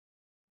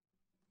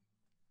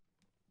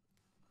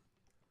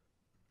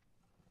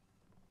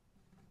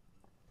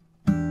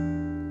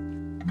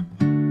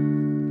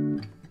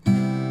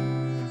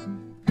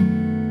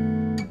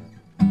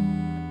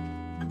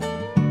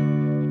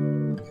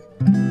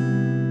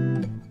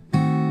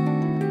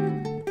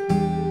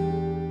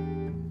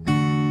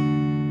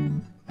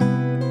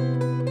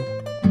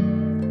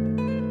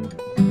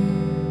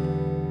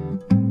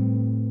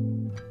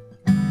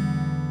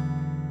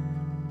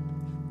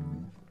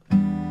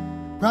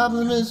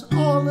problem is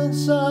all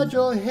inside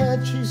your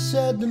head, she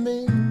said to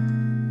me.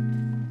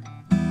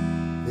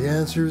 The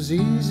answer is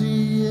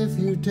easy if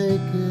you take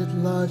it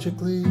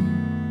logically.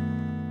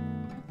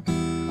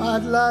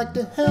 I'd like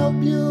to help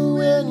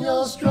you in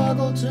your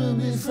struggle to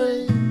be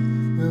free.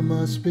 There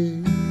must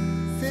be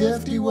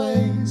 50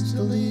 ways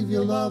to leave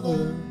your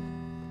lover.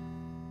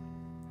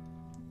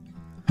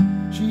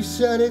 She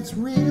said it's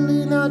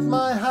really not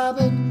my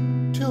habit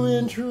to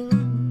intrude.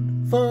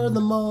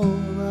 Furthermore,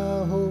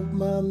 I hope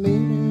my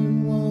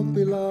meaning won't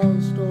be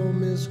lost or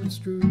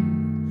misconstrued.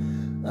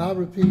 I'll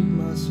repeat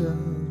myself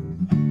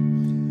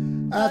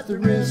at the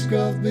risk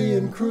of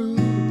being crude.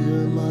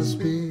 There must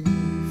be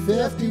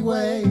 50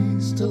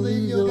 ways to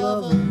leave your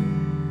lover.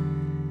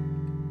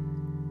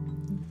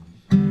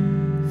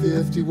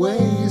 50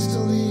 ways to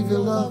leave your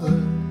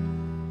lover.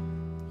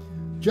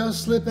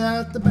 Just slip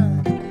out the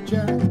back,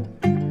 Jack.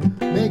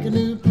 Make a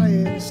new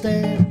plan,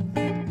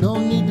 stand. No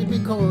need to be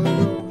coy,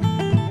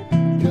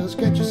 just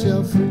get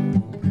yourself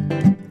free.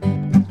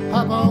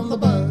 Hop on the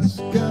bus,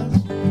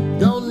 Gus.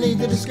 Don't need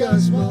to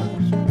discuss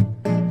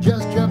much.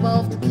 Just jump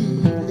off the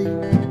key, leave,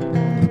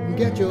 and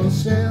get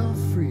yourself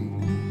free.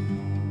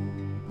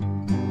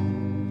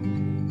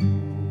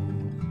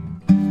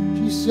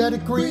 She said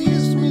it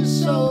grieves me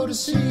so to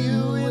see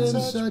you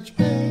in such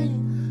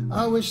pain.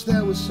 I wish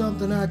there was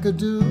something I could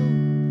do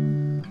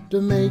to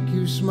make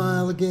you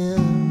smile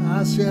again.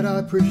 I said I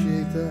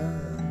appreciate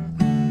that.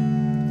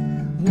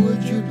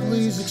 Would you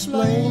please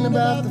explain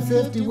about the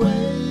 50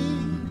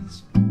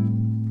 ways?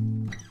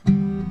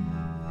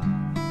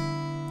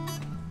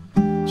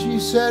 She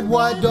said,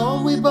 why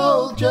don't we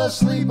both just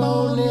sleep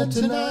on it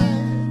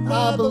tonight?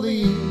 I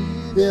believe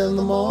in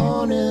the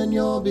morning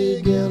you'll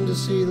begin to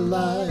see the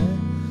light.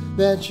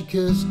 Then she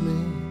kissed me,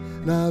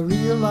 and I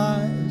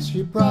realized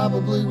she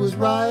probably was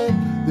right.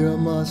 There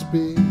must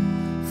be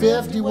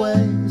 50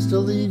 ways to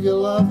leave your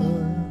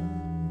lover.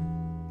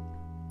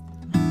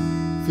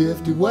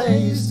 50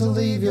 ways to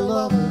leave your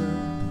lover.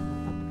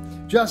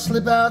 Just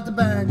slip out the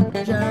back,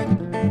 Jack.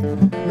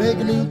 Make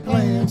a new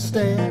plan,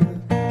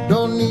 stand.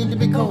 Don't need to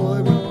be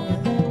coy, boy.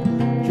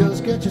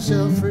 Just get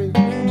yourself free.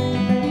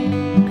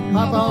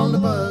 Hop on the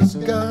bus,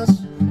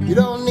 Gus. You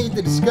don't need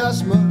to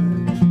discuss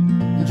much.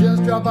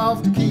 Just drop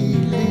off the key,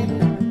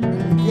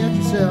 get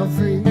yourself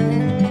free.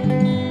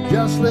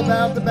 Just slip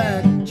out the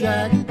back,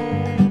 Jack.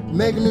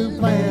 Make a new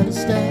plan,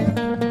 stand.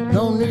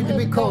 Don't need to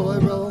be coy,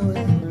 Roy.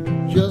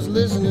 Just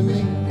listen to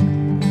me.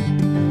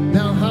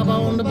 Now hop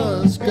on the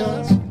bus,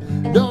 Gus.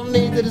 Don't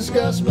need to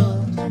discuss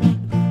much.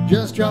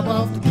 Just drop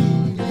off the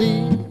key,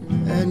 leave,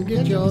 and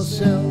get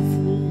yourself free.